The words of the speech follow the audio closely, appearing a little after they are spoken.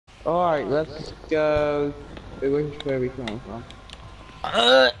Alright, let's go. Where are we coming from?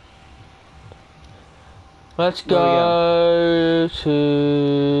 Uh, let's Where are we going? go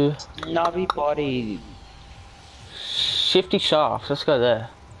to Snobby body. Shifty Shafts. Let's go there.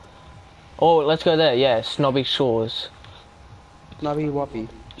 Oh, let's go there. Yeah, Snobby Shores. Snobby Woppy.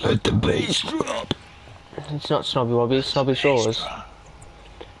 Let the bass drop. It's not Snobby Wobby, it's Snobby Shores.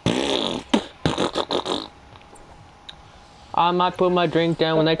 I might put my drink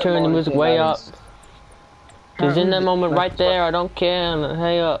down when they Stop the turn the music monotone way up. laddies. Cause in Apparently, that moment my right there, I don't care. And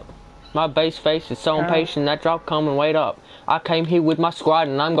hey up. My bass face is so apparently, impatient, that drop coming, wait up. I came here with my squad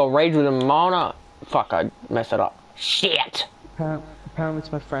and I'm gonna rage with them on up. Fuck, I messed it up. Shit! apparently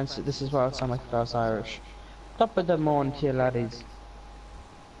it's my friends. This is why I sound like if I was Irish. Stop with the monotone laddies.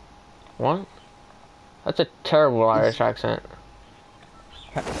 What? That's a terrible It's, Irish accent.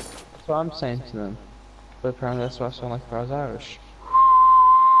 that's what I'm saying to them. But apparently that's why I sound like if I was Irish.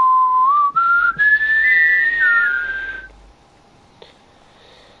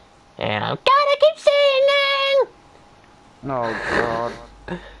 And I'm gonna keep singing! Oh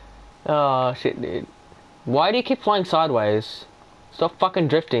god. Oh shit, dude. Why do you keep flying sideways? Stop fucking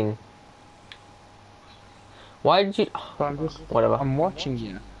drifting. Why did you... But I'm just, Whatever. I'm watching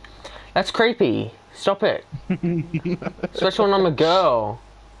you. That's creepy. Stop it. Especially when I'm a girl.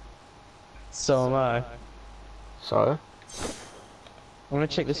 So am I. So? I'm gonna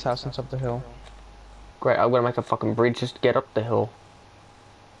check this house on top of the hill. Great, I'm gonna make a fucking bridge just to get up the hill.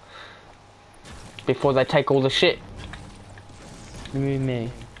 Before they take all the shit. You mean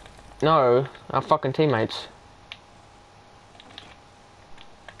me? No, our fucking teammates.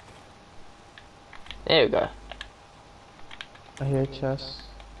 There we go. I hear a chest.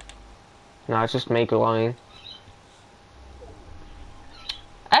 No, it's just me glowing.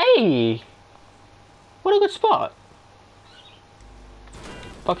 Hey! What a good spot.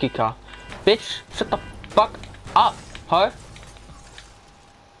 Fuck you, car. Bitch, shut the fuck up, ho.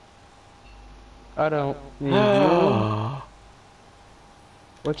 I don't need you.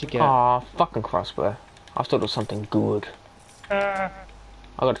 What'd you get? Aw, fucking crossbow. I thought it was something good. I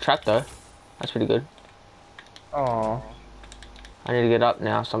got a trap though. That's pretty good. Oh, I need to get up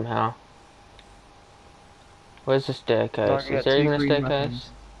now somehow. Where's the staircase? Is there even a staircase?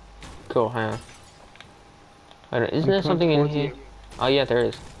 Cool, hang on. Wait, isn't there something in here? Oh yeah, there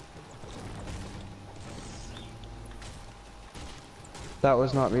is. That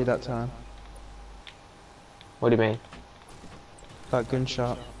was not me that time. What do you mean? That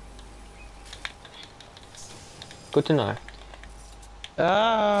gunshot. Good to know.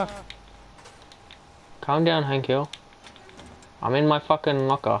 Ah! Calm down, Hank Hill. I'm in my fucking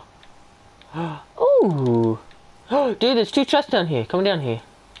locker. Ooh! Dude, there's two chests down here. Come down here.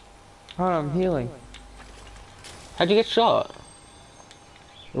 Oh, I'm healing. How'd you get shot?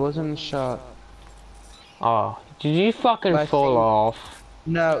 It wasn't a shot. Oh, did you fucking My fall thing- off?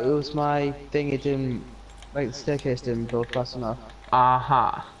 No, it was my thing. It didn't, like the staircase didn't build fast enough.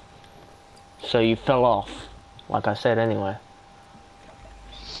 Aha. So you fell off. Like I said anyway.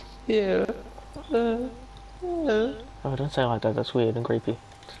 Yeah. Oh, don't say it like that. That's weird and creepy.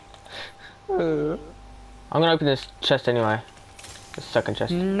 uh. I'm gonna open this chest anyway. The second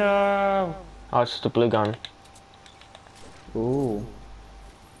chest. No. Oh, it's just a blue gun. Ooh.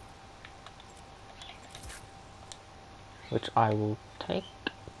 Which I will take.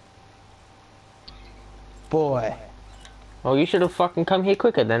 Boy. Well, you should have fucking come here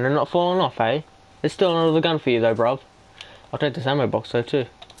quicker then and not fallen off, eh? There's still another gun for you though, bruv. I'll take this ammo box though too.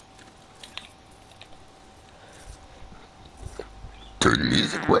 Turn the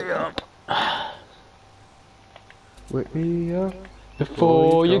music way up. Wake me up.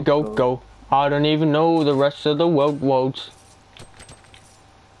 Before you go. I don't even know the rest of the words.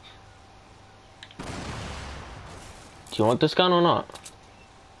 Do you want this gun or not?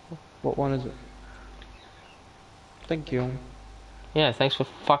 What one is it? Thank you. Yeah, thanks for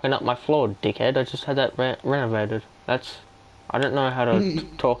fucking up my floor, dickhead. I just had that renovated. That's... I don't know how to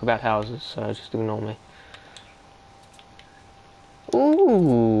talk about houses, so just ignore me.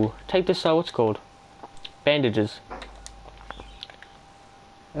 Ooh! Take this, what's it called? Bandages.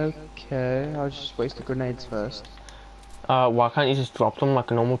 Okay, I'll just waste the grenades first. Why can't you just drop them like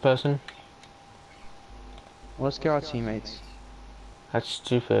a normal person? Let's get our teammates. That's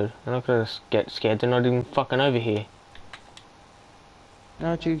stupid. They're not gonna get scared. They're not even fucking over here.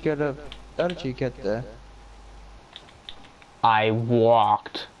 How did you get up? How did you get there? I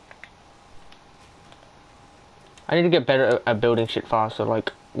walked. I need to get better at building shit faster,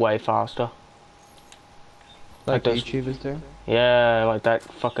 like way faster. Like the those YouTubers do? Yeah, like that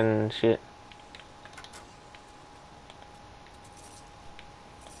fucking shit.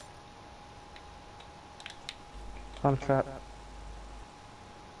 Found a trap.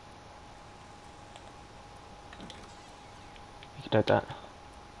 You can take that.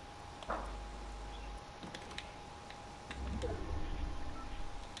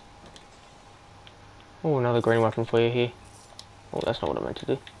 Oh, another green weapon for you here. Oh, that's not what I meant to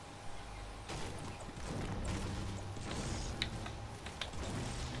do.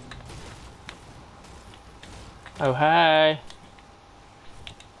 Oh, hey.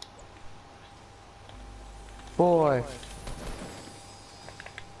 Boy.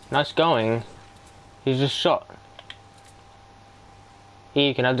 Nice going. He's just shot. Here,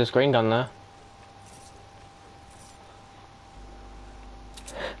 you can have this green gun though.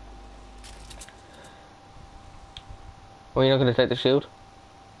 Well, you're not gonna take the shield?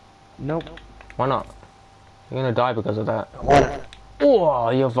 Nope. Why not? You're gonna die because of that. Oh,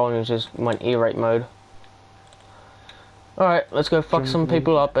 your volume just went E-rate mode. Alright, let's go fuck some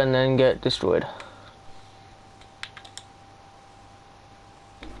people up and then get destroyed.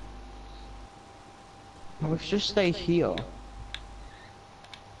 Let's just stay here. What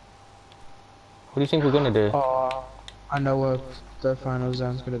do you think we're gonna do? Oh, I know where the final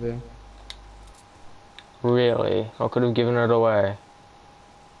zone's gonna be. Really? I could have given it away.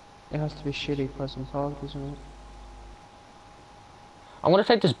 It has to be shitty Pleasant Park, isn't it? I'm gonna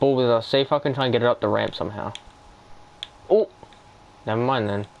take this ball with us, see if I can try and get it up the ramp somehow. Oh! Never mind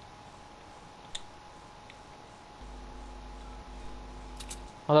then.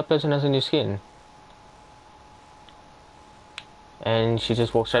 Oh, that person has a new skin. And she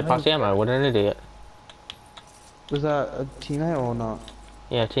just walked straight past the ammo, what an idiot. Was that a teammate or not?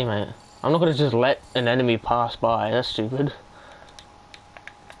 Yeah, teammate. I'm not gonna just let an enemy pass by, that's stupid.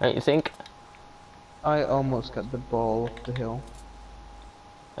 Don't you think? I almost got the ball up the hill.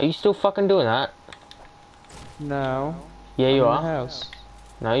 Are you still fucking doing that? No. Yeah, I'm you in are. the house.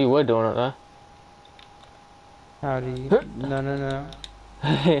 No, you were doing it though. How do you? No, no, no.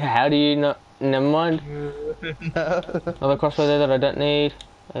 How do you know? Never mind. No. Another crossbow there that I don't need.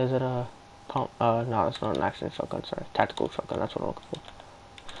 Is it a pump? No, it's not an action shotgun, sorry. Tactical shotgun, that's what I'm looking for.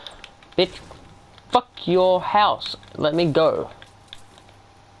 Bitch, fuck your house. Let me go.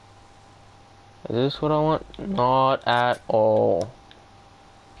 Is this what I want? Not at all.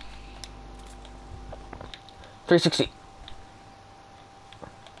 360.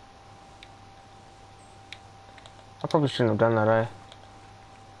 I probably shouldn't have done that, eh?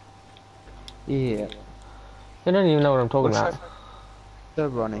 Yeah. They don't even know what I'm talking What's about. They're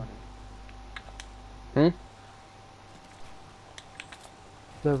running. Hmm?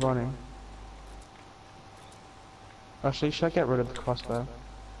 They're running. Actually, should I get rid of the crossbow?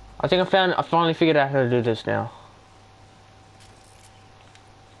 I think I finally figured out how to do this now.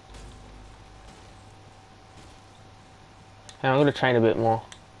 And I'm gonna train a bit more.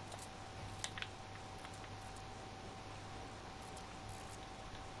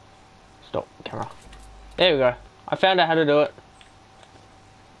 Stop, camera. There we go. I found out how to do it.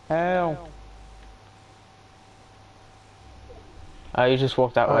 Hell. You just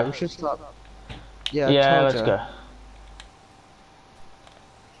walk that way. We should stop. Yeah, Yeah, I let's told go.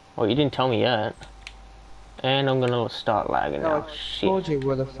 Well, you didn't tell me yet. And I'm gonna start lagging now. I Shit. told you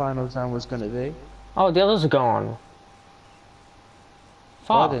where the final zone was gonna be. Oh, the others are gone.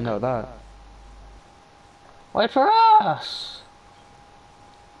 Well, I Fuck. didn't know that. Wait for us!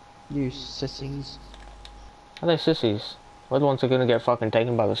 You sissies. Are they sissies? We're the ones that are gonna get fucking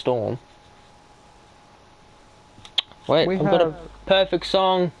taken by the storm. Wait, I've got a perfect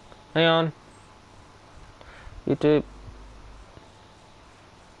song. Hang on. YouTube.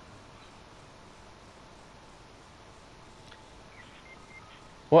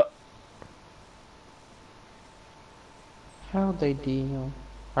 What? How'd they deal?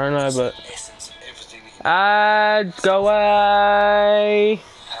 I don't know, but... Ads, go away!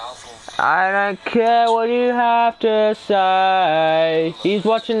 I don't care what you have to say. He's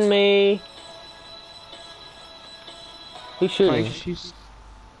watching me. Who's Can't you shooting? just use...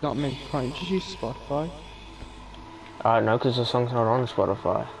 Not me. Can't you just use Spotify? No, because the song's not on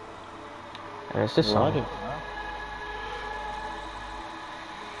Spotify. And it's this Well, I song. didn't know.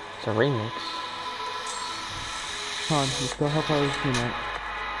 It's a remix. Come on, let's go help our teammate.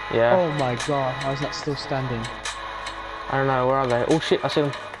 Yeah. Oh my god, how is that still standing? I don't know, where are they? Oh shit, I see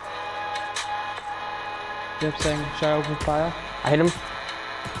them. You know what I'm saying? Should I open fire? I hit him.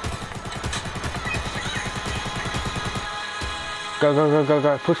 Go, go, go, go,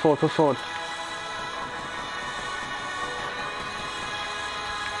 go. Push forward, push forward.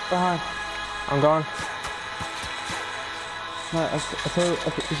 Behind. I'm gone. No, I thought,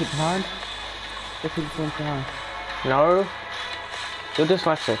 okay, is it behind? I think it's one behind. No. You're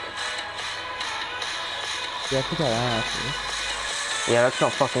dyslexic. Yeah, I think I am actually. Yeah, that's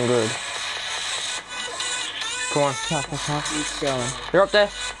not fucking good. Come on. Tough, I can't keep going. You're up there.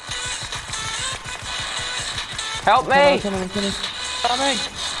 Help I'm coming, I'm me! coming, I'm coming. Coming!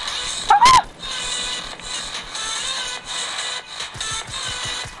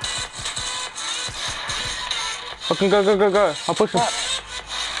 Fucking go, go, go, go. I'll push him. Fuck.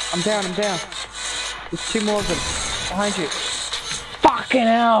 I'm down, I'm down. There's 2 more of them. Behind you. Fucking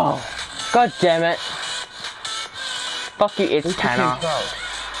hell! God damn it. Fuck you, it's Who's the Tanner. 12?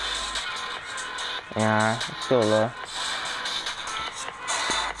 Yeah, it's still there.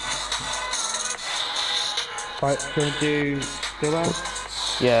 Right, gonna do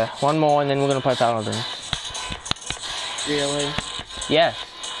Dylan? Yeah, one more and then we're gonna play Paladin. Really? Yes.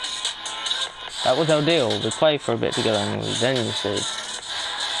 That was our deal. We play for a bit together and then you see.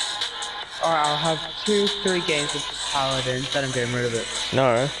 Alright, I'll have 2-3 games with Paladin, then I'm getting rid of it.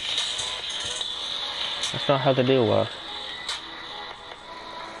 No. That's not how the deal works.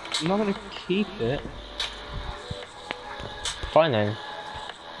 I'm not gonna keep it. Fine then.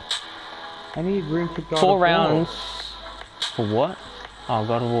 I need room for God 4 of rounds. War. For what? Oh,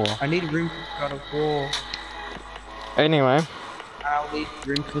 God of War. I need room for God of War. Anyway. I'll need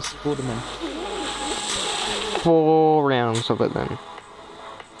room for Spiderman. 4 rounds of it then.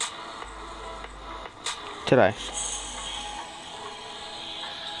 Today.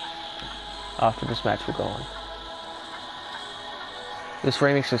 After this match we're going. This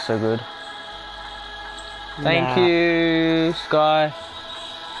remix is so good. Thank you, Sky.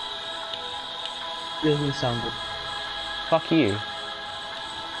 It doesn't sound good. Fuck you.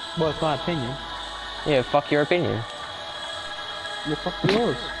 Well, it's my opinion. Yeah, fuck your opinion. Well, fuck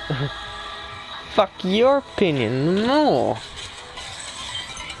yours. Fuck your opinion more.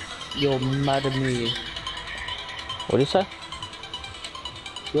 You're mad at me. What do you say?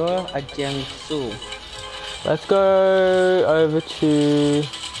 You're a young soul. Let's go over to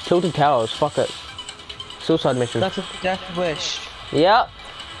Tilted Towers. Fuck it. Suicide mission. That's a death wish. Yep.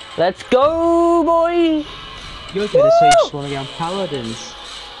 Let's go, boy. You're gonna say you just want to get on Paladins.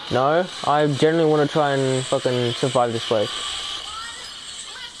 No, I generally want to try and fucking survive this place.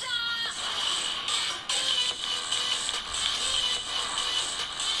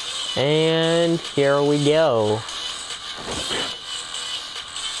 And here we go.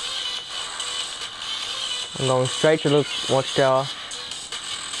 I'm going straight to the watchtower.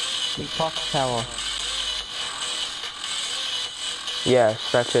 The clock tower.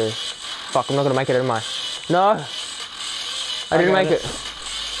 Yes, that too. Fuck, I'm not gonna make it, am I? No! I didn't make it.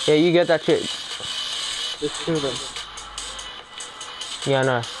 Yeah, you get that shit. There's 2 of them. Yeah, I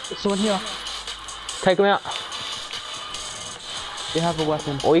know. There's someone here. Take him out. They have a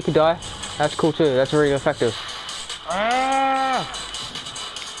weapon. Or you could die. That's cool too. That's really effective. Ah!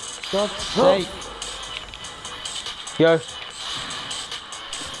 God's sake. Yo.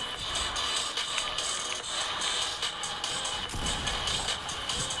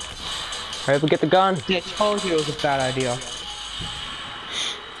 Hurry up and get the gun. I told you it was a bad idea.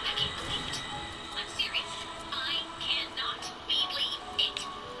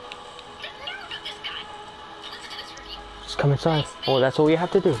 Just come inside. Oh, that's all you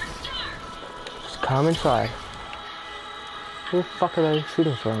have to do. Just come inside. Who the fuck are they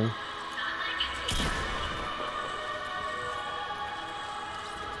shooting from?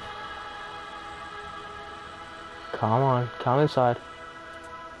 Come on, come inside.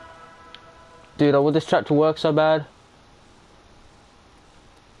 Dude, I want this trap to work so bad.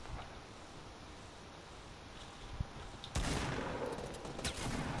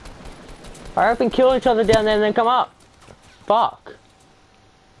 Hurry up and kill each other down there and then come up. Fuck.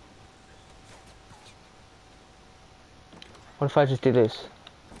 What if I just do this?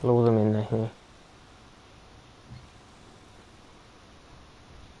 Lure them in there here.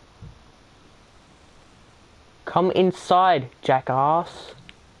 Come inside, jackass.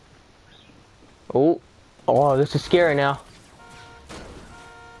 Oh. Oh, this is scary now.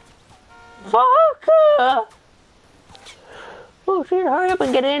 Fuck! Oh shit, hurry up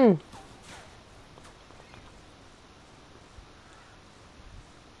and get in.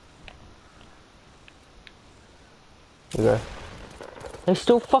 There you go. They're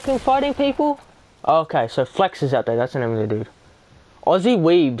still fucking fighting people? Okay, so Flex is out there, that's the name of the dude. Aussie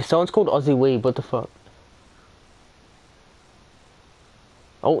Weeb, someone's called Aussie Weeb, what the fuck?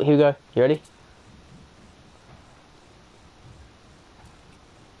 Oh, here we go, you ready?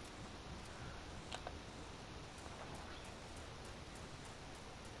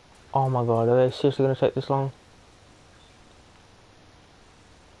 Oh my god, are they seriously gonna take this long?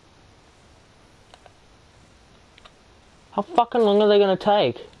 How fucking long are they gonna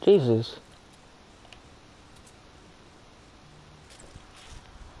take? Jesus.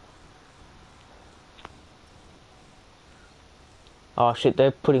 Oh shit, they're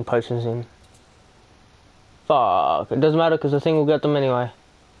putting potions in. Fuck, it doesn't matter because the thing will get them anyway.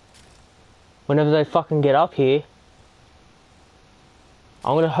 Whenever they fucking get up here,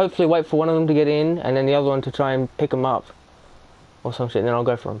 I'm gonna hopefully wait for one of them to get in and then the other one to try and pick them up. Or some shit, and then I'll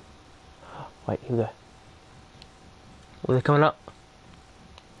go for them. Wait, here we go. Oh, they're coming up.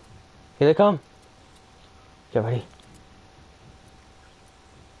 Here they come. Get ready.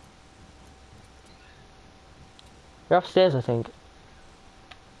 They're upstairs, I think.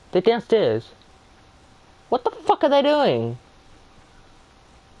 They're downstairs. What the fuck are they doing?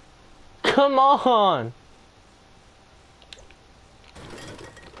 Come on!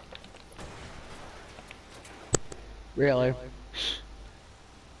 Really?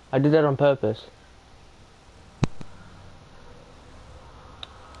 I did that on purpose.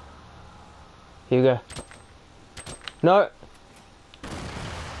 Here you go. No!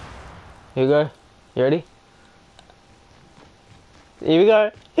 Here you go. You ready? Here we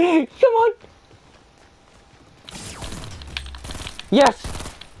go. Come on! Yes!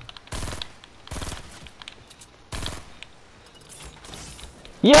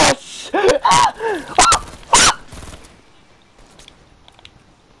 Yes!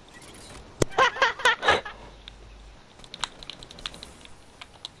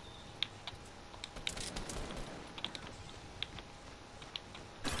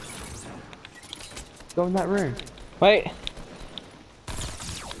 Go in that room. Wait.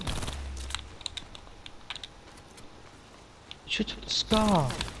 Shoot the scar.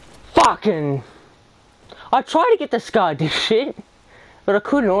 Fucking! I tried to get the scar, this shit. But I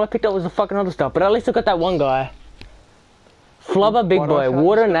couldn't. All I picked up was the fucking other stuff. But at least I got that one guy. Flubber Big Boy,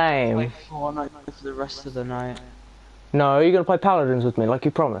 what a name. Play Fortnite for the rest of the night. No, you're gonna play Paladins with me, like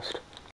you promised.